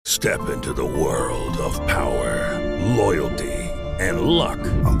Step into the world of power, loyalty, and luck.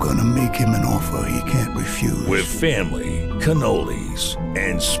 I'm gonna make him an offer he can't refuse. With family, cannolis,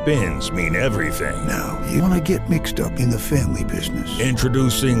 and spins mean everything. Now, you wanna get mixed up in the family business.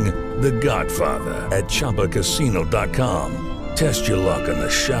 Introducing The Godfather at ChumbaCasino.com. Test your luck in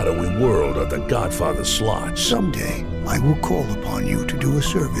the shadowy world of The Godfather slot. Someday, I will call upon you to do a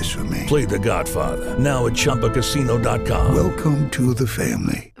service for me. Play The Godfather now at ChumbaCasino.com. Welcome to the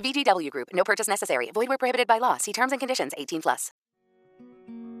family. VGW Group. No purchase necessary. Void where prohibited by law. See terms and conditions. 18+.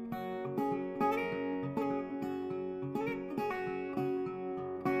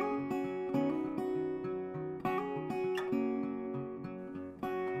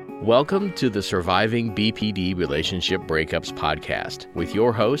 Welcome to the Surviving BPD Relationship Breakups podcast with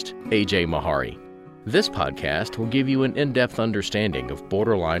your host, AJ Mahari. This podcast will give you an in-depth understanding of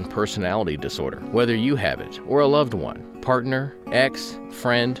borderline personality disorder, whether you have it or a loved one, partner, ex,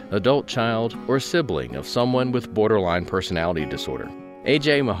 friend, adult child, or sibling of someone with borderline personality disorder.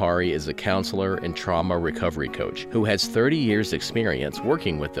 AJ Mahari is a counselor and trauma recovery coach who has 30 years experience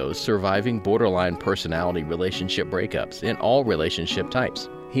working with those surviving borderline personality relationship breakups in all relationship types.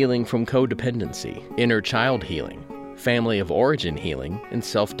 Healing from codependency, inner child healing, family of origin healing, and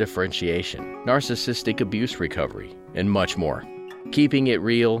self-differentiation, narcissistic abuse recovery, and much more. Keeping it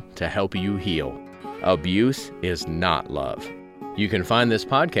real to help you heal. Abuse is not love. You can find this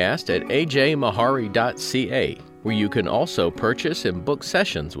podcast at ajmahari.ca, where you can also purchase and book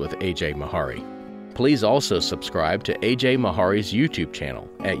sessions with AJ Mahari. Please also subscribe to AJ Mahari's YouTube channel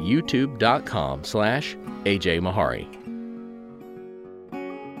at youtube.com/AJ Mahari.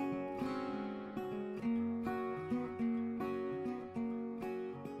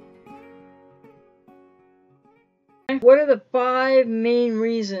 What are the 5 main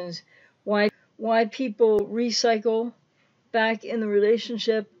reasons why people recycle back in the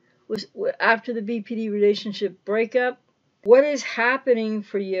relationship after the BPD relationship breakup? What is happening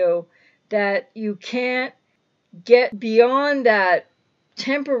for you that you can't get beyond that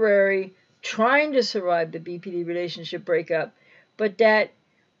temporary trying to survive the BPD relationship breakup, but that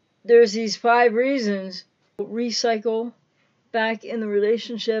there's these 5 reasons recycle back in the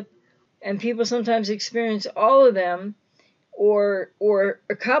relationship? And people sometimes experience all of them or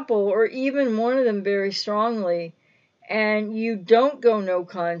a couple or even one of them very strongly, and you don't go no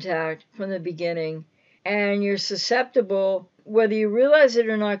contact from the beginning, and you're susceptible, whether you realize it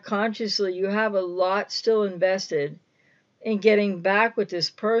or not consciously. You have a lot still invested in getting back with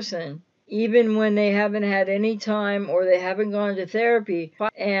this person, even when they haven't had any time or they haven't gone to therapy.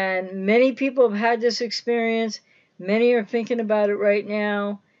 And many people have had this experience. Many are thinking about it right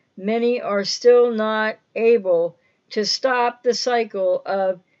now. Many are still not able to stop the cycle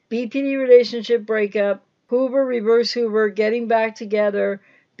of BPD relationship breakup, Hoover, reverse Hoover, getting back together,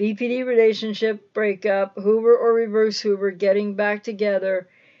 BPD relationship breakup, Hoover or reverse Hoover, getting back together.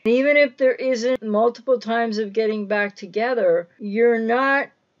 And even if there isn't multiple times of getting back together, you're not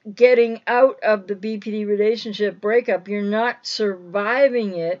getting out of the BPD relationship breakup. You're not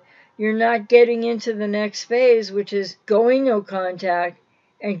surviving it. You're not getting into the next phase, which is going no contact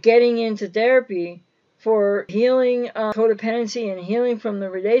and getting into therapy for healing codependency and healing from the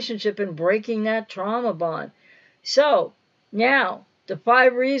relationship and breaking that trauma bond. So now the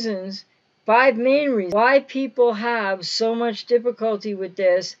 5 main reasons why people have so much difficulty with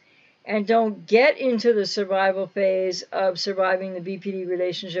this and don't get into the survival phase of surviving the BPD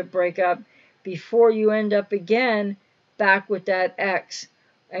relationship breakup before you end up again back with that ex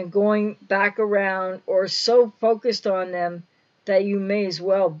and going back around, or so focused on them that you may as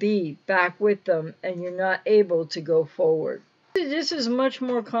well be back with them and you're not able to go forward. This is much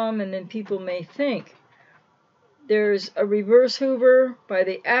more common than people may think. There's a reverse Hoover by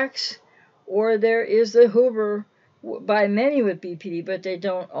the ex, or there is the Hoover by many with BPD, but they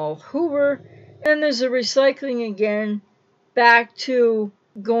don't all Hoover. And there's a recycling again back to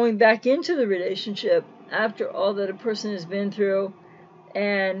going back into the relationship after all that a person has been through,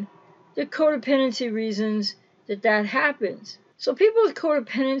 and the codependency reasons that happens. So people with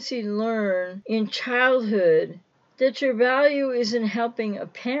codependency learn in childhood that your value is in helping a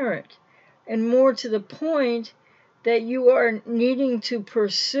parent, and more to the point that you are needing to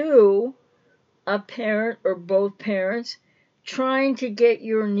pursue a parent or both parents trying to get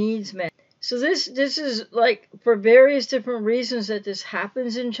your needs met. So this is like for various different reasons that this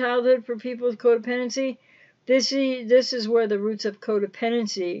happens in childhood for people with codependency. This is where the roots of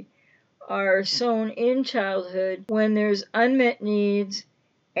codependency are sown in childhood, when there's unmet needs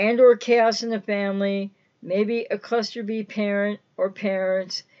and or chaos in the family, maybe a cluster B parent or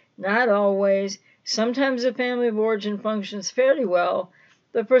parents, not always. Sometimes the family of origin functions fairly well,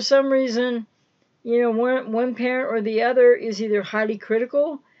 But for some reason, one parent or the other is either highly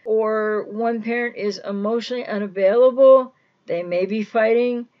critical, or one parent is emotionally unavailable. They may be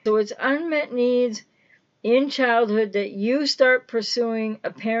fighting. So it's unmet needs in childhood that you start pursuing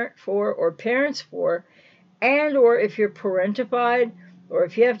a parent for, or parents for, and or if you're parentified, or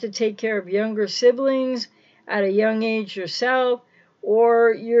if you have to take care of younger siblings at a young age yourself,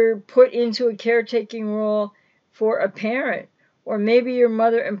 or you're put into a caretaking role for a parent. Or maybe your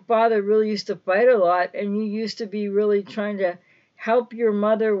mother and father really used to fight a lot, and you used to be really trying to help your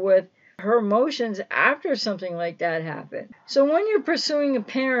mother with her emotions after something like that happened. So when you're pursuing a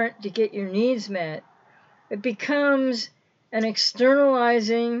parent to get your needs met, it becomes an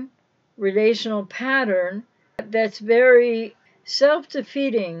externalizing relational pattern that's very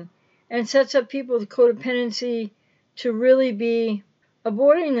self-defeating and sets up people with codependency to really be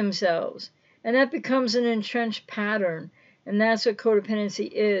avoiding themselves. And that becomes an entrenched pattern. And that's what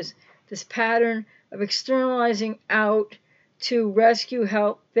codependency is, this pattern of externalizing out to rescue,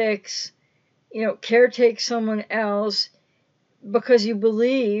 help, fix, caretake someone else because you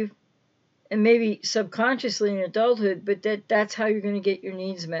believe, and maybe subconsciously in adulthood, but that's how you're going to get your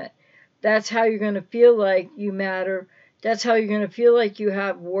needs met. That's how you're going to feel like you matter. That's how you're going to feel like you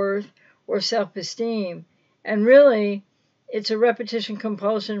have worth or self-esteem. And really, it's a repetition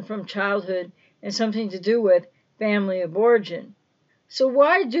compulsion from childhood and something to do with family of origin. So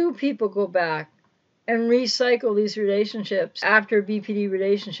why do people go back and recycle these relationships after a BPD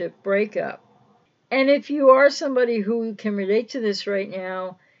relationship breakup? And if you are somebody who can relate to this right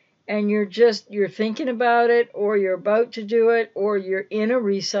now, and you're thinking about it, or you're about to do it, or you're in a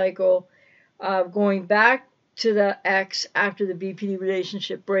recycle of going back to the ex after the BPD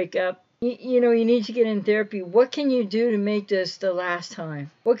relationship breakup, you need to get in therapy. What can you do to make this the last time?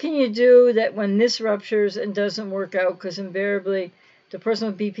 What can you do that when this ruptures and doesn't work out, because invariably the person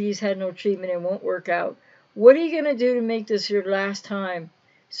with BPD's had no treatment and won't work out, what are you going to do to make this your last time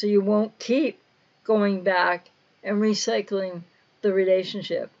so you won't keep going back and recycling the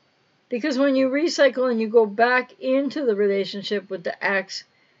relationship? Because when you recycle and you go back into the relationship with the ex,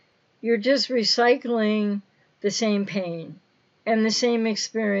 you're just recycling the same pain and the same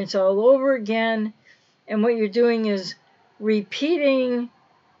experience all over again. And what you're doing is repeating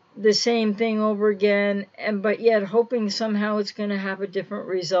the same thing over again, but yet hoping somehow it's going to have a different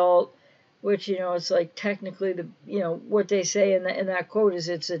result, which, it's like technically what they say in that quote is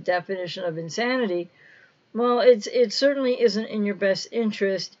it's a definition of insanity. Well, it certainly isn't in your best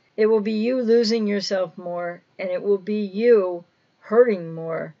interest. It will be you losing yourself more, and it will be you hurting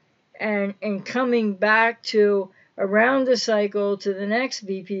more, and coming back to around the cycle to the next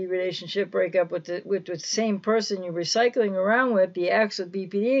BPD relationship breakup with the same person you're recycling around with, the ex of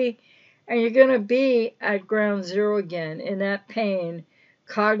BPD, and you're going to be at ground zero again in that pain,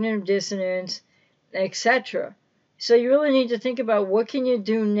 cognitive dissonance, etc. So you really need to think about what can you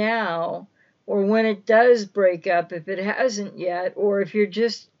do now, or when it does break up, if it hasn't yet, or if you're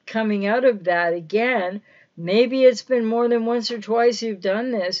just coming out of that again, maybe it's been more than once or twice you've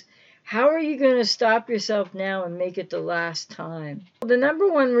done this. How are you going to stop yourself now and make it the last time? The number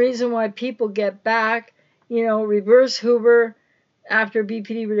one reason why people get back, reverse Hoover after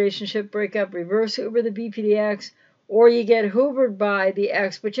BPD relationship breakup, reverse Hoover the BPD ex, or you get Hoovered by the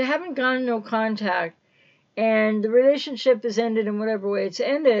ex, but you haven't gotten no contact, and the relationship is ended in whatever way it's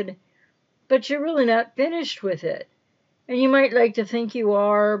ended, but you're really not finished with it. And you might like to think you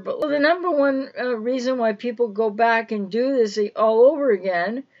are, but the number one reason why people go back and do this all over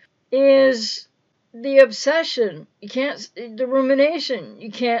again is the obsession. The rumination.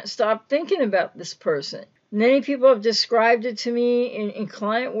 You can't stop thinking about this person. Many people have described it to me in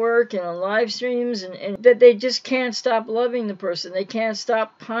client work and on live streams, and that they just can't stop loving the person. They can't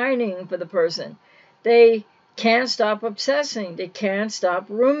stop pining for the person. They can't stop obsessing. They can't stop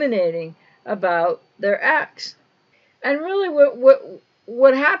ruminating about their ex. And really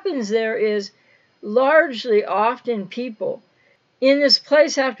what happens there is largely often people in this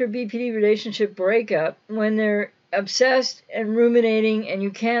place after BPD relationship breakup, when they're obsessed and ruminating and you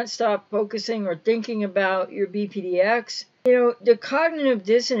can't stop focusing or thinking about your BPD ex, the cognitive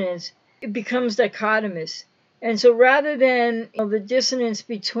dissonance, it becomes dichotomous. And so rather than the dissonance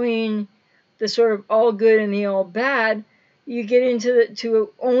between the sort of all good and the all bad, you get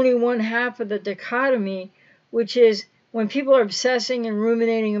into only one half of the dichotomy, which is when people are obsessing and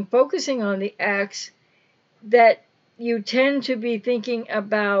ruminating and focusing on the ex, that you tend to be thinking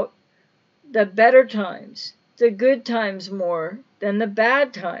about the better times, the good times more than the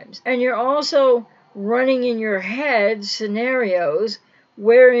bad times. And you're also running in your head scenarios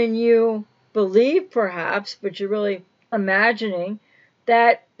wherein you believe perhaps, but you're really imagining,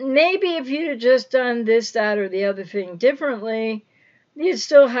 that maybe if you'd have just done this, that, or the other thing differently, you'd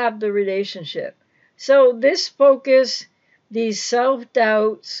still have the relationship. So this focus, these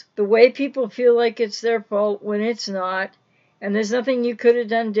self-doubts, the way people feel like it's their fault when it's not, and there's nothing you could have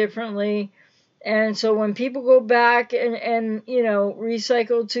done differently. And so when people go back and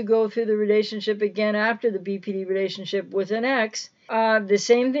recycle to go through the relationship again after the BPD relationship with an ex, the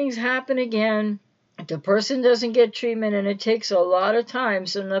same things happen again. The person doesn't get treatment, and it takes a lot of time,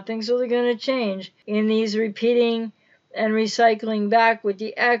 so nothing's really going to change in these repeating and recycling back with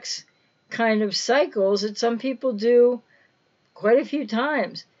the ex kind of cycles that some people do quite a few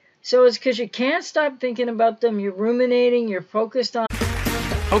times. So it's because you can't stop thinking about them. You're ruminating. You're focused on.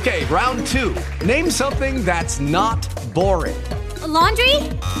 Okay, round 2. Name something that's not boring. A laundry?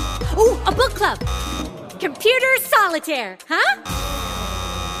 Ooh, a book club. Computer solitaire, huh?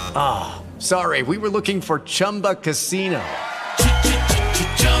 Ah, sorry, we were looking for Chumba Casino.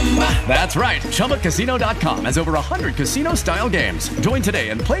 That's right, ChumbaCasino.com has over 100 casino-style games. Join today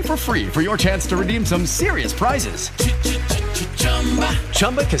and play for free for your chance to redeem some serious prizes.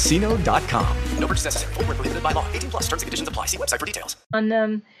 ChumbaCasino.com. No purchase necessary. Void where prohibited by law. 18+. Terms and conditions apply. See website for details. On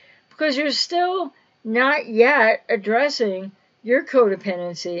them, because you're still not yet addressing your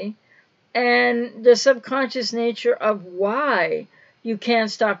codependency and the subconscious nature of why you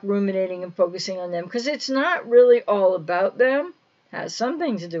can't stop ruminating and focusing on them, because it's not really all about them. Has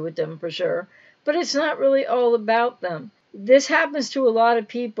something to do with them for sure, but it's not really all about them. This happens to a lot of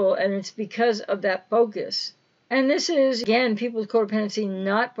people, and it's because of that focus. And this is, again, people with codependency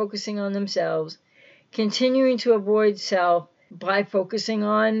not focusing on themselves, continuing to avoid self by focusing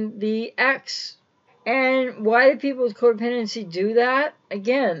on the ex. And why do people with codependency do that?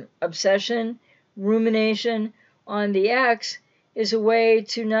 Again, obsession, rumination on the ex is a way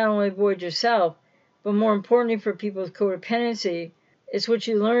to not only avoid yourself, but more importantly for people with codependency, it's what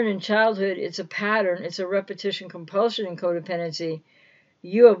you learn in childhood. It's a pattern. It's a repetition compulsion in codependency.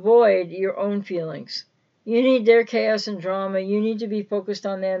 You avoid your own feelings. You need their chaos and drama. You need to be focused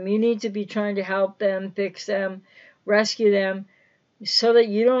on them. You need to be trying to help them, fix them, rescue them, so that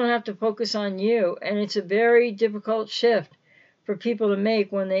you don't have to focus on you. And it's a very difficult shift for people to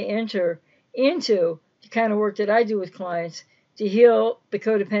make when they enter into the kind of work that I do with clients to heal the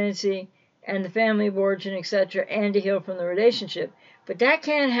codependency and the family of origin, etc., and to heal from the relationship. But that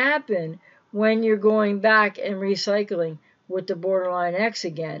can't happen when you're going back and recycling with the borderline ex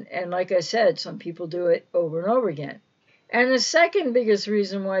again. And like I said, some people do it over and over again. And the second biggest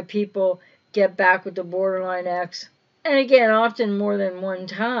reason why people get back with the borderline ex, and again, often more than one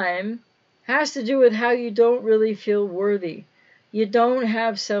time, has to do with how you don't really feel worthy. You don't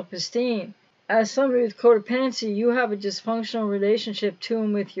have self-esteem. As somebody with codependency, you have a dysfunctional relationship to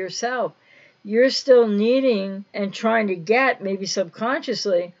and with yourself. You're still needing and trying to get, maybe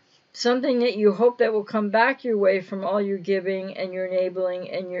subconsciously, something that you hope that will come back your way from all your giving and your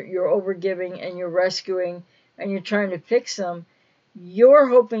enabling and your overgiving and your rescuing, and you're trying to fix them. You're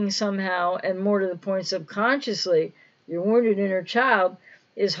hoping somehow, and more to the point subconsciously, your wounded inner child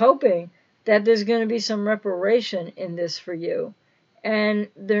is hoping that there's going to be some reparation in this for you. And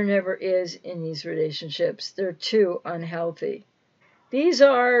there never is in these relationships. They're too unhealthy. These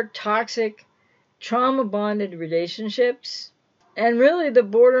are toxic, trauma-bonded relationships. And really the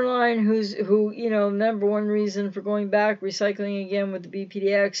borderline who, number one reason for going back, recycling again with the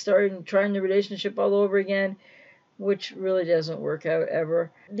BPDX, starting trying the relationship all over again, which really doesn't work out ever.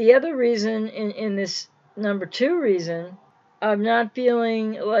 The other reason in this number 2 reason of not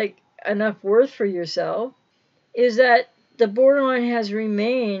feeling like enough worth for yourself is that the borderline has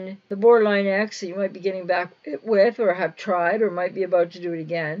remained, the borderline ex that you might be getting back with or have tried or might be about to do it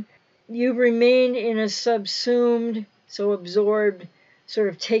again, you've remained in a subsumed, so absorbed, sort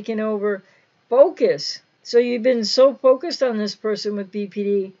of taken over focus. So you've been so focused on this person with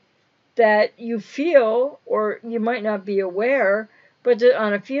BPD that you feel, or you might not be aware, but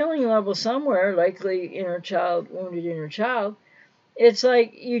on a feeling level somewhere, likely inner child, wounded inner child, it's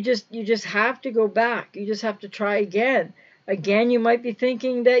like you just have to go back. You just have to try again. Again, you might be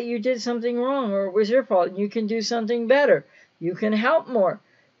thinking that you did something wrong or it was your fault and you can do something better. You can help more.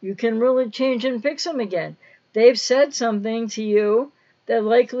 You can really change and fix them again. They've said something to you that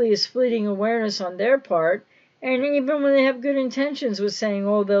likely is fleeting awareness on their part. And even when they have good intentions with saying,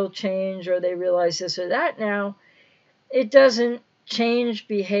 oh, they'll change or they realize this or that now, it doesn't change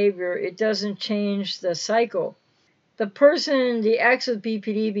behavior. It doesn't change the cycle. The person, the ex with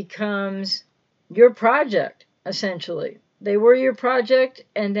BPD, becomes your project, essentially. They were your project,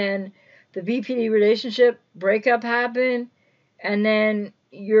 and then the BPD relationship breakup happened, and then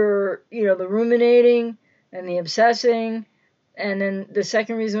the ruminating and the obsessing And then the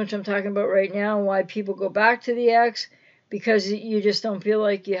second reason, which I'm talking about right now, why people go back to the ex, because you just don't feel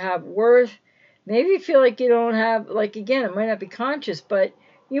like you have worth. Maybe you feel like you don't have, like, again, it might not be conscious, but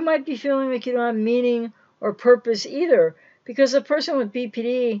you might be feeling like you don't have meaning or purpose either. Because a person with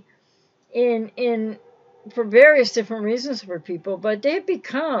BPD, for various different reasons for people, but they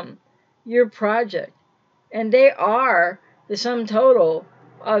become your project. And they are the sum total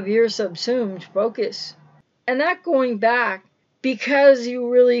of your subsumed focus. And that going back, because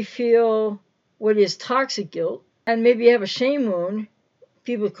you really feel what is toxic guilt, and maybe you have a shame wound.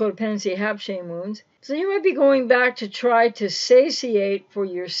 People with codependency have shame wounds. So you might be going back to try to satiate for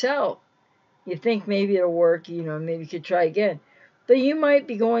yourself. You think maybe it'll work, maybe you could try again. But you might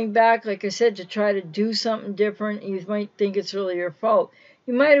be going back, like I said, to try to do something different. You might think it's really your fault.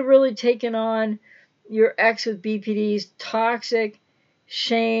 You might have really taken on your ex with BPD's toxic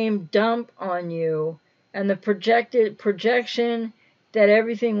shame dump on you, and the projection that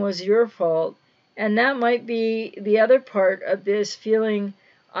everything was your fault. And that might be the other part of this, feeling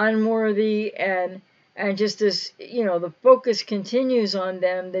unworthy, and just this, the focus continues on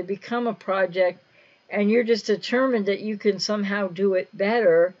them. They become a project, and you're just determined that you can somehow do it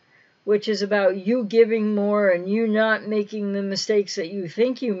better, which is about you giving more and you not making the mistakes that you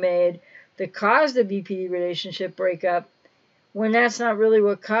think you made that caused the BPD relationship breakup, when that's not really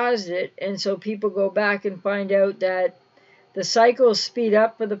what caused it. And so people go back and find out that the cycles speed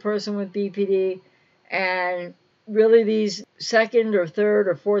up for the person with BPD, and really these second or third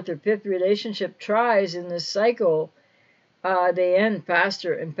or fourth or fifth relationship tries in this cycle, they end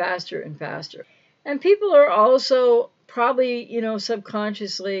faster and faster and faster. And people are also probably,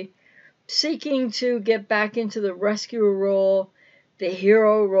 subconsciously seeking to get back into the rescuer role, the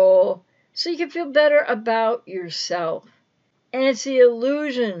hero role, so you can feel better about yourself. And it's the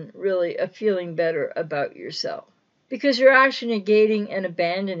illusion, really, of feeling better about yourself, because you're actually negating and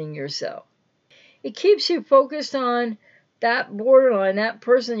abandoning yourself. It keeps you focused on that borderline, that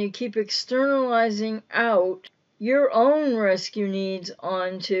person. You keep externalizing out your own rescue needs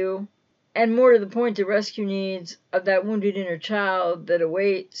onto, and more to the point, the rescue needs of that wounded inner child that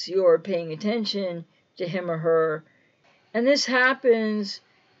awaits your paying attention to him or her. And this happens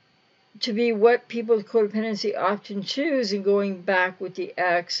to be what people with codependency often choose in going back with the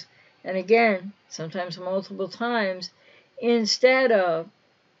ex, and again, sometimes multiple times, instead of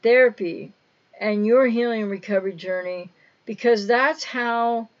therapy and your healing and recovery journey, because that's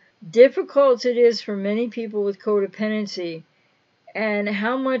how difficult it is for many people with codependency, and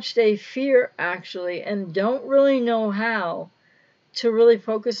how much they fear, actually, and don't really know how to really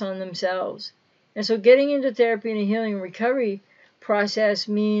focus on themselves. And so getting into therapy and a healing and recovery process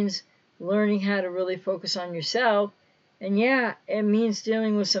means learning how to really focus on yourself. And yeah, it means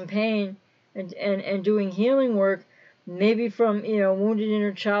dealing with some pain and doing healing work, maybe from, wounded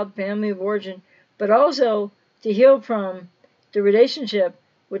inner child, family of origin, but also to heal from the relationship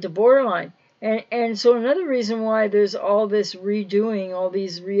with the borderline. And so another reason why there's all this redoing, all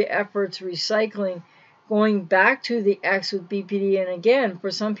these efforts, recycling, going back to the ex with BPD, and again,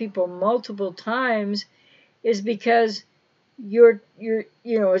 for some people multiple times, is because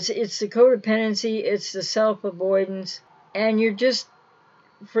it's the codependency, it's the self-avoidance, and you're just,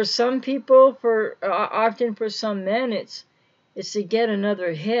 for some people, often for some men, it's to get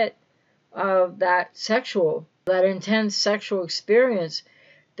another hit of that intense sexual experience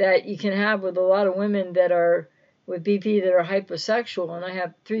that you can have with a lot of women that are with BP that are hyposexual. And I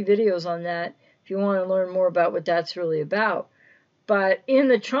have 3 videos on that if you want to learn more about what that's really about. But in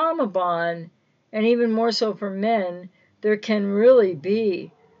the trauma bond, and even more so for men, there can really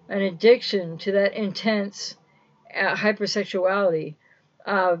be an addiction to that intense hypersexuality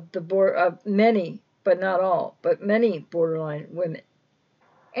of many, but not all, but many borderline women.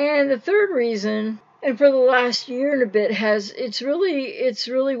 And the third reason, and for the last year and a bit, it's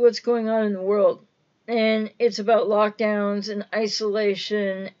really what's going on in the world. And it's about lockdowns and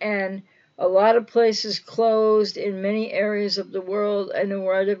isolation, and a lot of places closed in many areas of the world. I know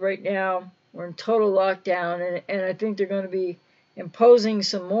where I live right now, we're in total lockdown, and I think they're going to be imposing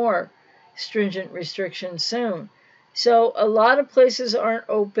some more stringent restrictions soon. So a lot of places aren't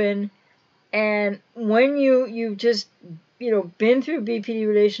open, and when you've just been through a BPD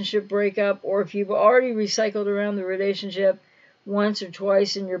relationship breakup, or if you've already recycled around the relationship once or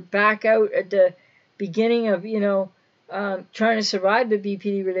twice and you're back out at the beginning of trying to survive the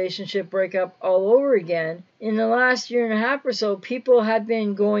BPD relationship breakup all over again, in the last year and a half or so, people have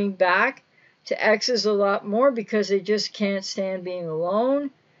been going back to exes a lot more because they just can't stand being alone.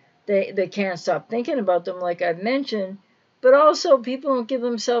 They can't stop thinking about them, like I've mentioned, but also people don't give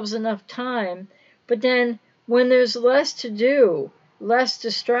themselves enough time. But then when there's less to do, less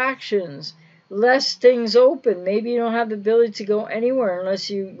distractions, less things open. Maybe you don't have the ability to go anywhere unless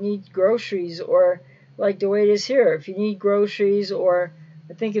you need groceries, or like the way it is here. If you need groceries, or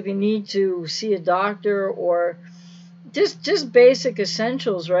I think if you need to see a doctor, or just basic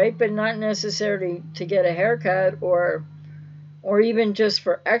essentials, right? But not necessarily to get a haircut, or even just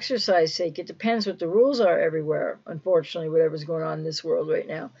for exercise sake. It depends what the rules are everywhere, unfortunately, whatever's going on in this world right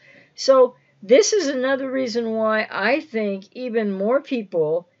now. So this is another reason why I think even more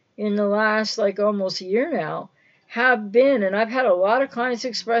people in the last almost a year now have been, and I've had a lot of clients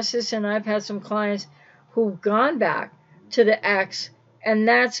express this, and I've had some clients who've gone back to the ex, and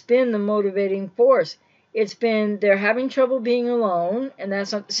that's been the motivating force. It's been they're having trouble being alone, and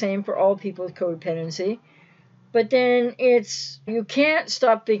that's not the same for all people with codependency. But then it's, you can't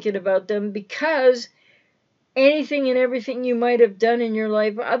stop thinking about them, because anything and everything you might have done in your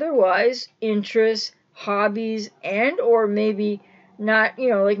life otherwise, interests, hobbies, and or maybe not,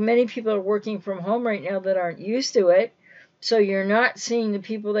 like many people are working from home right now that aren't used to it. So you're not seeing the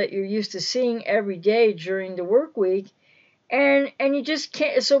people that you're used to seeing every day during the work week. And you just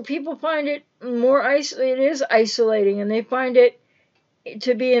can't, so people find it more isolating. It is isolating, and they find it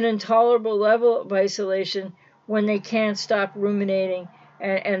to be an intolerable level of isolation when they can't stop ruminating,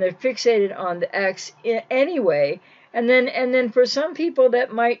 and they're fixated on the ex anyway. And then for some people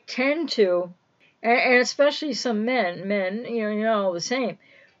that might tend to, and especially some men, you're not all the same,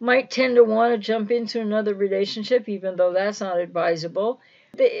 might tend to want to jump into another relationship, even though that's not advisable.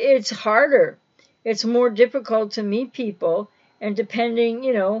 It's harder. It's more difficult to meet people, and depending,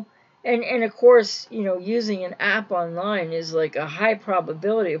 and of course, using an app online is like a high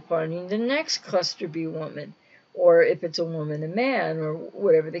probability of finding the next cluster B woman, or if it's a woman, a man, or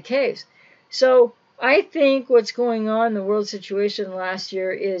whatever the case. So I think what's going on in the world situation last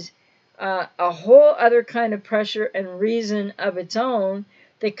year is a whole other kind of pressure and reason of its own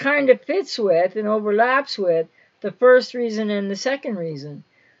that kind of fits with and overlaps with the first reason and the second reason.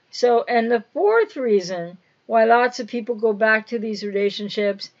 So, and the fourth reason why lots of people go back to these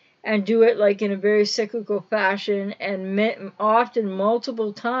relationships and do it like in a very cyclical fashion, and often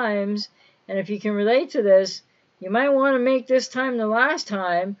multiple times, and if you can relate to this, you might want to make this time the last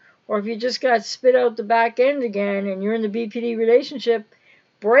time, or if you just got spit out the back end again and you're in the BPD relationship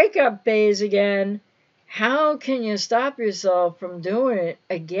breakup phase again, how can you stop yourself from doing it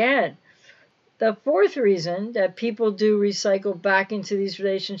again? The fourth reason that people do recycle back into these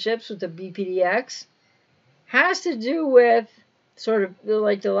relationships with the BPDX has to do with, sort of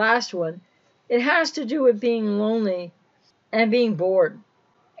like the last one, it has to do with being lonely and being bored.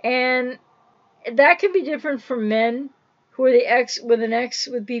 And that can be different for men who are with an ex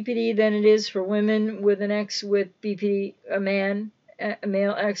with BPD than it is for women with an ex with BPD, a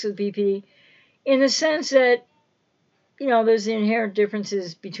male ex with BPD, in the sense that, there's the inherent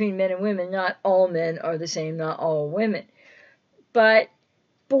differences between men and women. Not all men are the same, not all women. But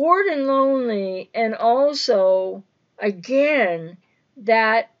bored and lonely, and also, again,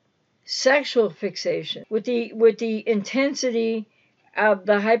 that sexual fixation with the intensity of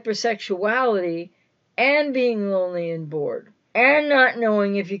the hypersexuality, and being lonely and bored, and not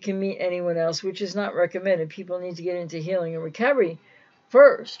knowing if you can meet anyone else, which is not recommended. People need to get into healing and recovery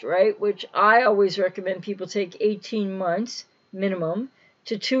first, right? Which I always recommend people take 18 months minimum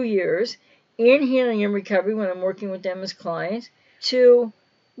to 2 years in healing and recovery when I'm working with them as clients, to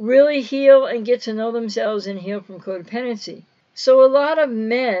really heal and get to know themselves and heal from codependency. So a lot of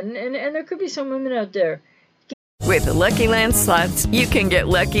men, and there could be some women out there. With the Lucky Land Slots, you can get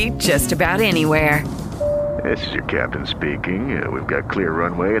lucky just about anywhere. This is your captain speaking. We've got clear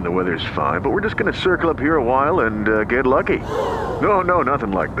runway and the weather's fine, but we're just going to circle up here a while and get lucky. No,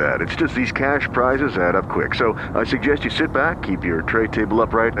 nothing like that. It's just these cash prizes add up quick. So I suggest you sit back, keep your tray table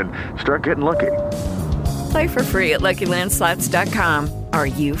upright, and start getting lucky. Play for free at LuckyLandSlots.com. Are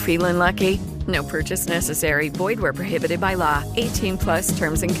you feeling lucky? No purchase necessary. Void where prohibited by law. 18+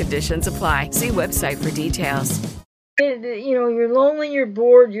 terms and conditions apply. See website for details. You're lonely, you're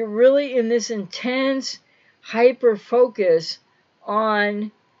bored, you're really in this intense hyper focus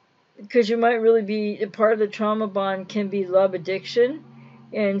on, because you might really be, part of the trauma bond can be love addiction.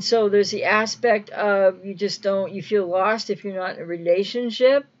 And so there's the aspect of you feel lost if you're not in a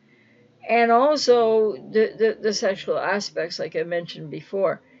relationship. And also the sexual aspects, like I mentioned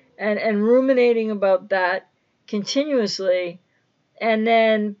before. And ruminating about that continuously, and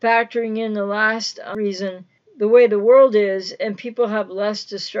then factoring in the last reason, the way the world is, and people have less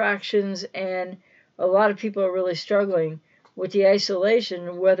distractions, and a lot of people are really struggling with the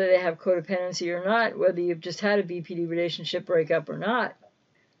isolation, whether they have codependency or not, whether you've just had a BPD relationship breakup or not.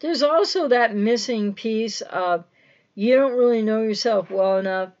 There's also that missing piece of you don't really know yourself well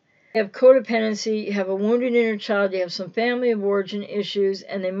enough. You have codependency, you have a wounded inner child, you have some family of origin issues,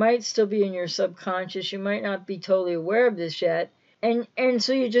 and they might still be in your subconscious. You might not be totally aware of this yet. And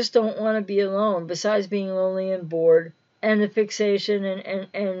so you just don't want to be alone, besides being lonely and bored, and the fixation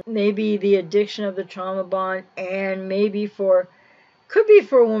and maybe the addiction of the trauma bond, and maybe could be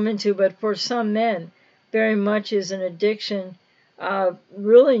for a woman too, but for some men, very much is an addiction,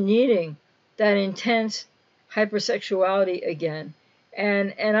 really needing that intense hypersexuality again.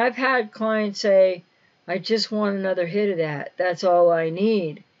 And I've had clients say, I just want another hit of that. That's all I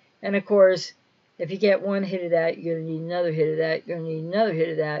need. And of course, if you get one hit of that, you're going to need another hit of that. You're going to need another hit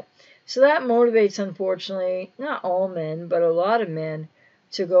of that. So that motivates, unfortunately, not all men, but a lot of men,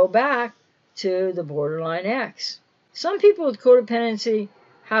 to go back to the borderline X. Some people with codependency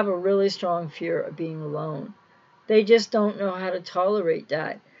have a really strong fear of being alone. They just don't know how to tolerate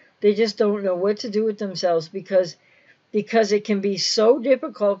that. They just don't know what to do with themselves because it can be so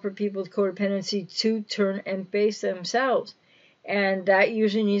difficult for people with codependency to turn and face themselves. And that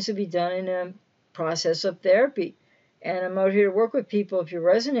usually needs to be done in a process of therapy. And I'm out here to work with people if you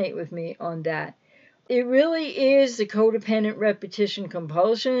resonate with me on that. It really is the codependent repetition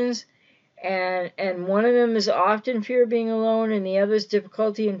compulsions. And one of them is often fear of being alone, and the other is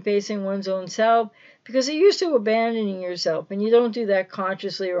difficulty in facing one's own self, because you're used to abandoning yourself, and you don't do that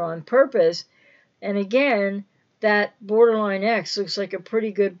consciously or on purpose. And again, that borderline X looks like a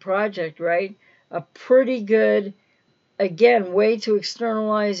pretty good project, right? A pretty good, again, way to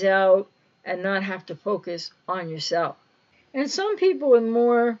externalize out and not have to focus on yourself. And some people with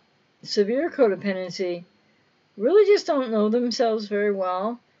more severe codependency really just don't know themselves very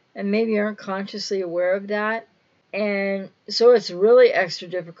well and maybe aren't consciously aware of that. And so it's really extra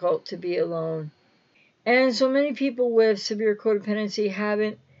difficult to be alone. And so many people with severe codependency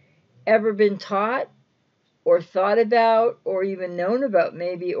haven't ever been taught or thought about or even known about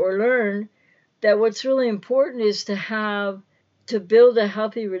maybe or learned that what's really important is to build a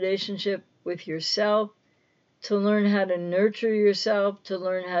healthy relationship with yourself, to learn how to nurture yourself, to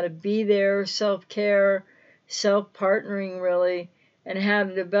learn how to be there, self-care, self-partnering really, and how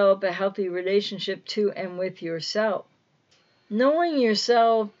to develop a healthy relationship to and with yourself. Knowing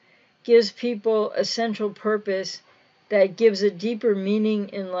yourself gives people a central purpose that gives a deeper meaning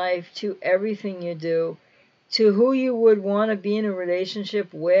in life to everything you do, to who you would want to be in a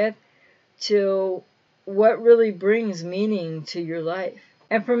relationship with, to what really brings meaning to your life.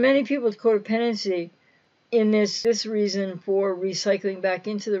 And for many people with codependency, in this reason for recycling back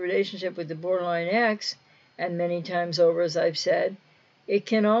into the relationship with the borderline X, and many times over, as I've said, it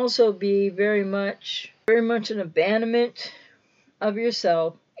can also be very much an abandonment of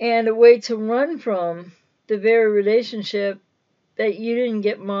yourself and a way to run from the very relationship that you didn't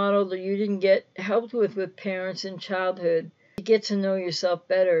get modeled or you didn't get helped with parents in childhood. To get to know yourself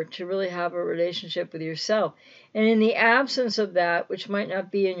better, to really have a relationship with yourself. And in the absence of that, which might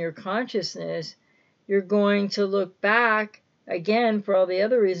not be in your consciousness, you're going to look back, again, for all the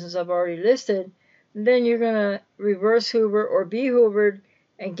other reasons I've already listed, and then you're going to reverse Hoover or be Hoovered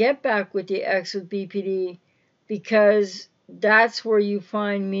and get back with the X with BPD, because that's where you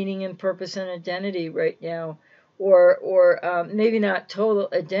find meaning and purpose and identity right now. Or maybe not total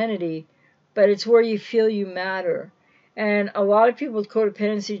identity, but it's where you feel you matter. And a lot of people with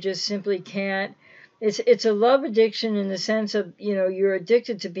codependency just simply can't. It's a love addiction in the sense of, you're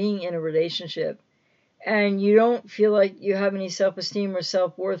addicted to being in a relationship. And you don't feel like you have any self-esteem or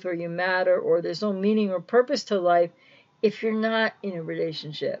self-worth or you matter or there's no meaning or purpose to life if you're not in a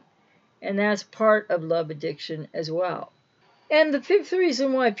relationship. And that's part of love addiction as well. And the fifth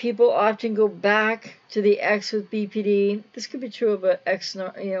reason why people often go back to the X with BPD, this could be true of a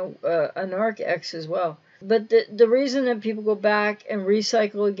narc X as well. But the reason that people go back and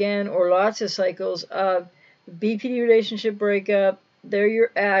recycle again, or lots of cycles of BPD relationship breakup, they're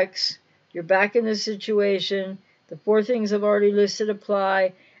your ex, you're back in the situation, the four things I've already listed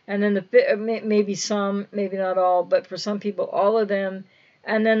apply, and then maybe some, maybe not all, but for some people, all of them.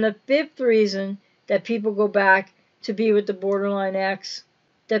 And then the fifth reason that people go back to be with the borderline X,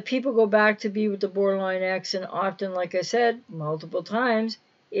 and often, like I said, multiple times,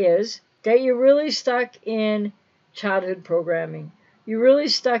 is that you're really stuck in childhood programming. You're really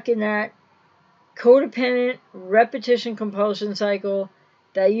stuck in that codependent repetition compulsion cycle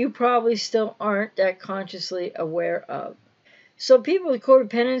that you probably still aren't that consciously aware of. So people with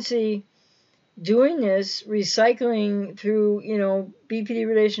codependency doing this, recycling through, BPD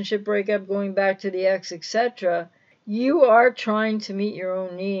relationship breakup, going back to the ex, etc., you are trying to meet your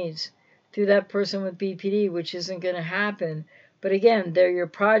own needs through that person with BPD, which isn't going to happen. But again, they're your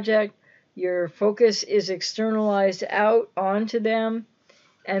project. Your focus is externalized out onto them.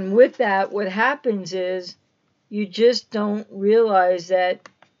 And with that, what happens is you just don't realize that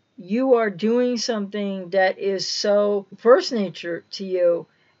you are doing something that is so first nature to you,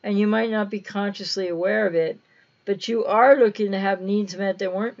 and you might not be consciously aware of it, but you are looking to have needs met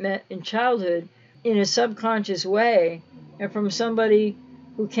that weren't met in childhood in a subconscious way, and from somebody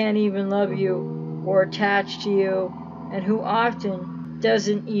who can't even love you or attach to you, and who often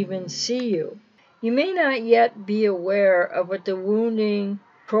doesn't even see you. You may not yet be aware of what the wounding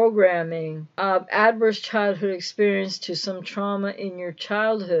programming of adverse childhood experience to some trauma in your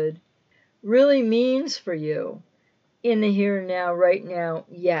childhood really means for you in the here and now, right now,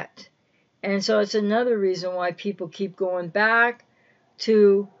 yet. And so it's another reason why people keep going back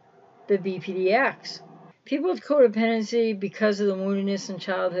to the BPDX. People with codependency, because of the woundedness in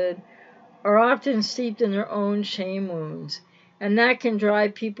childhood, are often steeped in their own shame wounds. And that can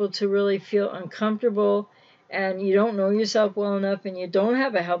drive people to really feel uncomfortable, and you don't know yourself well enough, and you don't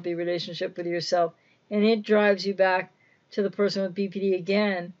have a healthy relationship with yourself, and it drives you back to the person with BPD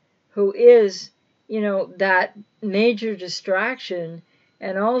again, who is, that major distraction,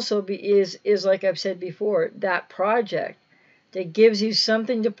 and also is like I've said before, that project that gives you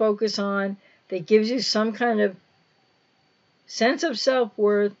something to focus on, that gives you some kind of sense of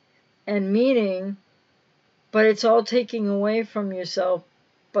self-worth and meaning, but it's all taking away from yourself.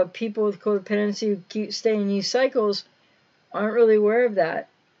 But people with codependency who keep staying in these cycles aren't really aware of that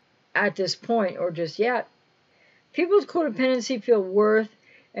at this point, or just yet. People with codependency feel worth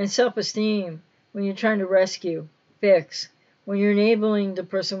and self-esteem when you're trying to rescue, fix, when you're enabling the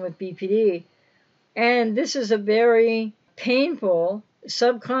person with BPD. And this is a very painful,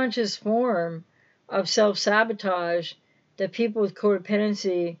 subconscious form of self-sabotage that people with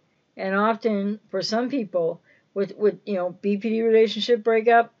codependency, and often for some people with BPD relationship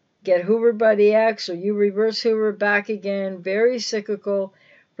breakup, get hoovered by the ex, or you reverse hoover back again, very cyclical.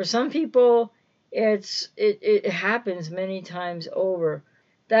 For some people, it happens many times over.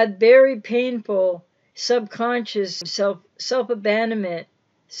 That very painful subconscious self-abandonment,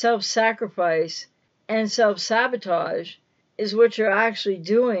 self-sacrifice, and self-sabotage is what you're actually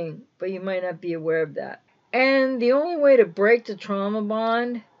doing, but you might not be aware of that. And the only way to break the trauma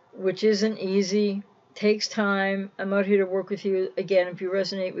bond, which isn't easy, takes time. I'm out here to work with you, again, if you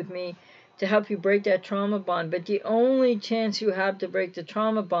resonate with me, to help you break that trauma bond. But the only chance you have to break the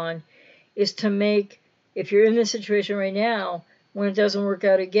trauma bond is to make, if you're in this situation right now, when it doesn't work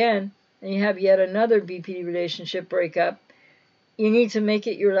out again, and you have yet another BPD relationship breakup, you need to make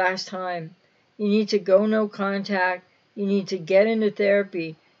it your last time. You need to go no contact. You need to get into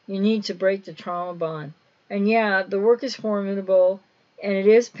therapy. You need to break the trauma bond. And yeah, the work is formidable, and it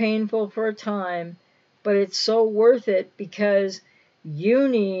is painful for a time, but it's so worth it, because you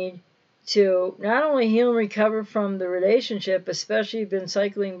need to not only heal and recover from the relationship, especially if you've been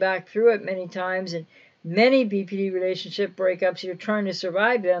cycling back through it many times, and many BPD relationship breakups, you're trying to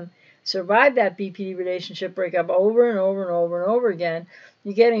survive them, survive that BPD relationship breakup over and over and over and over again.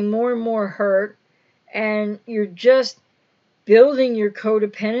 You're getting more and more hurt, and you're just building your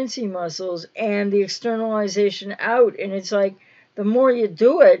codependency muscles and the externalization out. And it's like, the more you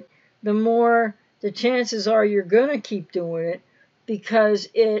do it, the more the chances are you're going to keep doing it, because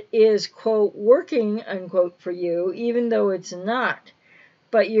it is, quote, working, unquote, for you, even though it's not.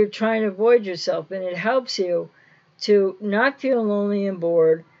 But you're trying to avoid yourself, and it helps you to not feel lonely and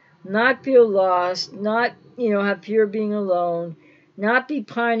bored, not feel lost, not, have fear of being alone, not be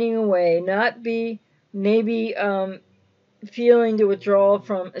pining away, not be maybe feeling the withdrawal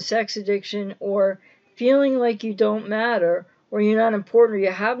from a sex addiction, or feeling like you don't matter, or you're not important, or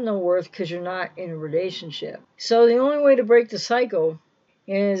you have no worth because you're not in a relationship. So the only way to break the cycle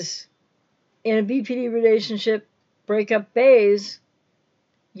is, in a BPD relationship breakup phase,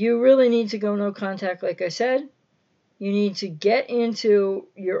 you really need to go no contact, like I said. You need to get into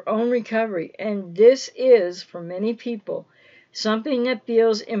your own recovery. And this is, for many people, something that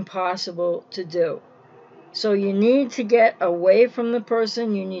feels impossible to do. So you need to get away from the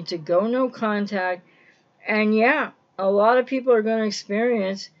person. You need to go no contact. And yeah, a lot of people are going to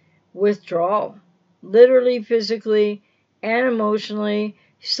experience withdrawal, literally, physically, and emotionally.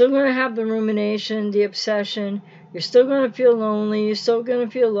 You're still going to have the rumination, the obsession. You're still going to feel lonely. You're still going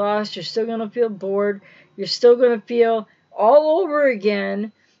to feel lost. You're still going to feel bored. You're still going to feel all over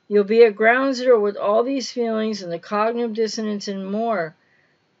again. You'll be at ground zero with all these feelings and the cognitive dissonance and more.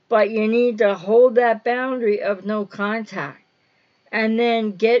 But you need to hold that boundary of no contact, and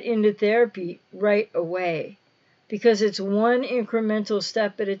then get into therapy right away. Because it's one incremental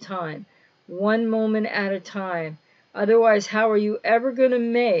step at a time, one moment at a time, Otherwise, how are you ever going to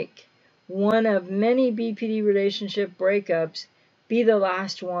make one of many BPD relationship breakups be the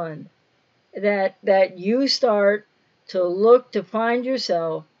last one? That you start to look to find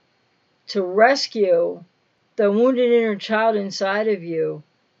yourself, to rescue the wounded inner child inside of you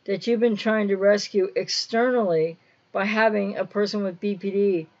that you've been trying to rescue externally by having a person with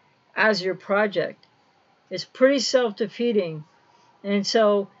BPD as your project. It's pretty self-defeating. And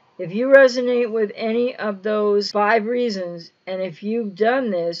so if you resonate with any of those 5 reasons, and if you've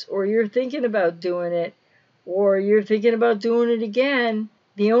done this, or you're thinking about doing it, or you're thinking about doing it again,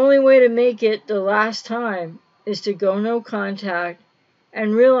 the only way to make it the last time is to go no contact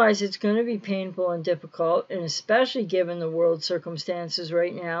and realize it's going to be painful and difficult, and especially given the world circumstances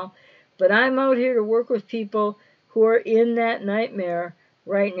right now. But I'm out here to work with people who are in that nightmare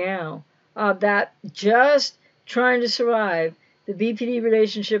right now, that just trying to survive the BPD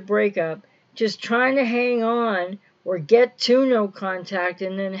relationship breakup, just trying to hang on or get to no contact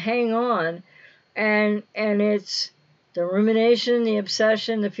and then hang on. And it's the rumination, the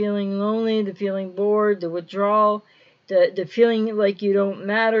obsession, the feeling lonely, the feeling bored, the withdrawal, the feeling like you don't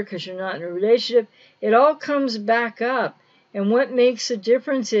matter because you're not in a relationship. It all comes back up. And what makes the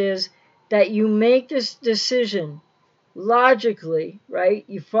difference is that you make this decision logically, right?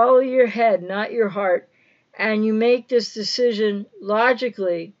 You follow your head, not your heart. And you make this decision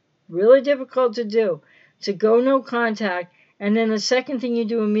logically, really difficult to do, to go no contact. And then the second thing you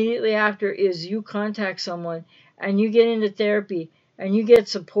do immediately after is you contact someone and you get into therapy and you get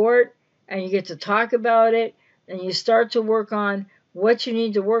support and you get to talk about it and you start to work on what you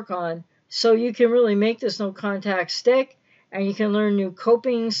need to work on so you can really make this no contact stick, and you can learn new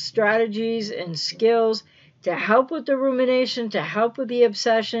coping strategies and skills to help with the rumination, to help with the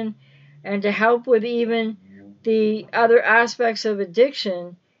obsession, and to help with even the other aspects of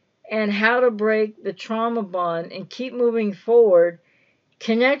addiction, and how to break the trauma bond and keep moving forward.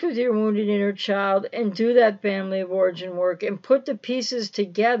 Connect with your wounded inner child and do that family of origin work and put the pieces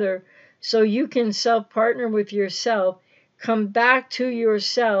together so you can self-partner with yourself, come back to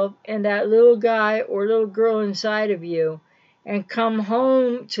yourself and that little guy or little girl inside of you, and come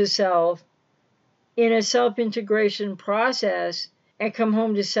home to self in a self-integration process, and come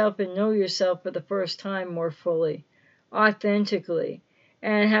home to self and know yourself for the first time more fully, authentically,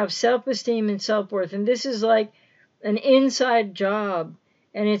 and have self-esteem and self-worth. And this is like an inside job,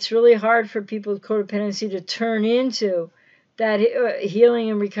 and it's really hard for people with codependency to turn into that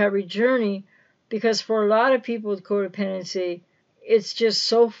healing and recovery journey, because for a lot of people with codependency, it's just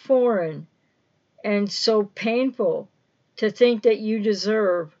so foreign and so painful to think that you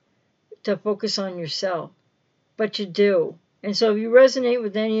deserve to focus on yourself, but you do. And so if you resonate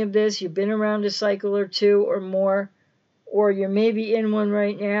with any of this, you've been around a cycle or 2 or more, or you're maybe in one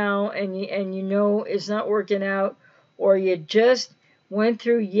right now and you know it's not working out, or you just went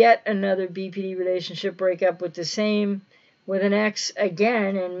through yet another BPD relationship breakup with an ex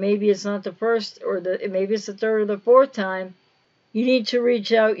again, and maybe it's not the first, or maybe it's the 3rd or the 4th time, you need to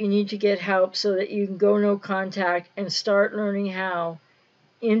reach out, you need to get help so that you can go no contact and start learning how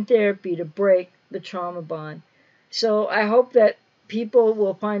in therapy to break the trauma bond. So I hope that people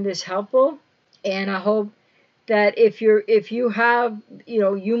will find this helpful, and I hope that if you have,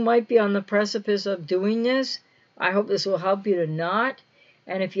 you might be on the precipice of doing this, I hope this will help you to not.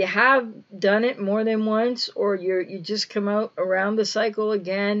 And if you have done it more than once, or you just come out around the cycle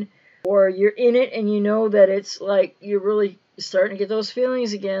again, or you're in it and you know that it's like you're really starting to get those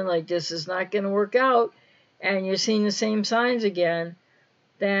feelings again, like this is not going to work out, and you're seeing the same signs again,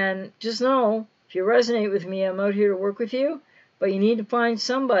 then just know, if you resonate with me, I'm out here to work with you, but you need to find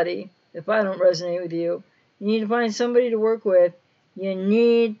somebody. If I don't resonate with you, you need to find somebody to work with. You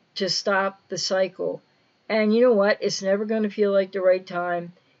need to stop the cycle. And you know what? It's never going to feel like the right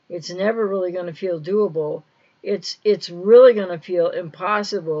time. It's never really going to feel doable. It's really going to feel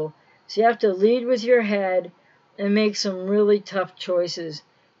impossible. So you have to lead with your head and make some really tough choices.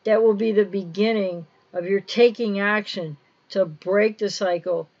 That will be the beginning of your taking action to break the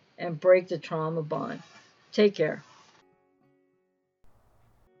cycle and break the trauma bond. Take care.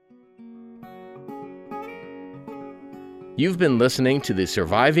 You've been listening to the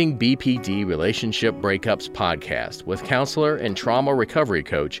Surviving BPD Relationship Breakups podcast with counselor and trauma recovery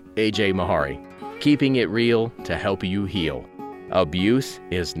coach, AJ Mahari. Keeping it real to help you heal. Abuse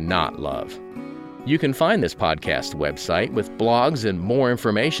is not love. You can find this podcast website with blogs and more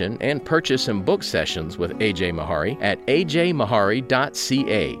information, and purchase some book sessions with AJ Mahari at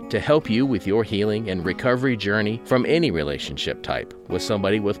ajmahari.ca to help you with your healing and recovery journey from any relationship type with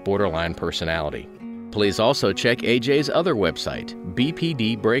somebody with borderline personality. Please also check AJ's other website,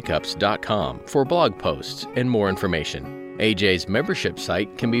 bpdbreakups.com, for blog posts and more information. AJ's membership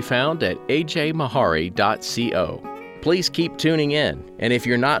site can be found at ajmahari.co. Please keep tuning in, and if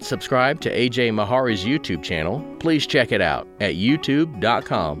you're not subscribed to AJ Mahari's YouTube channel, please check it out at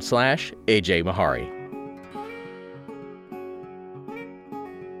youtube.com/AJMahari.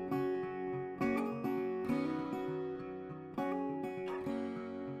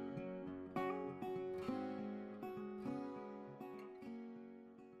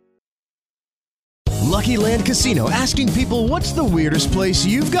 Lucky Land Casino, asking people, what's the weirdest place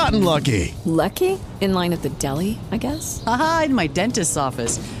you've gotten lucky? Lucky? In line at the deli, I guess? Aha, in my dentist's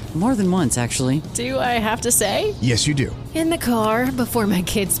office. More than once, actually. Do I have to say? Yes, you do. In the car before my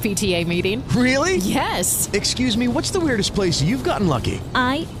kids' PTA meeting. Really? Yes. Excuse me, what's the weirdest place you've gotten lucky?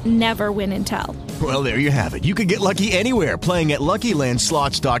 I never win and tell. Well, there you have it. You can get lucky anywhere, playing at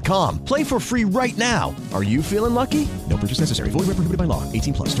LuckyLandSlots.com. Play for free right now. Are you feeling lucky? No purchase necessary. Void where prohibited by law.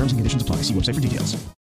 18+. Terms and conditions apply. See website for details.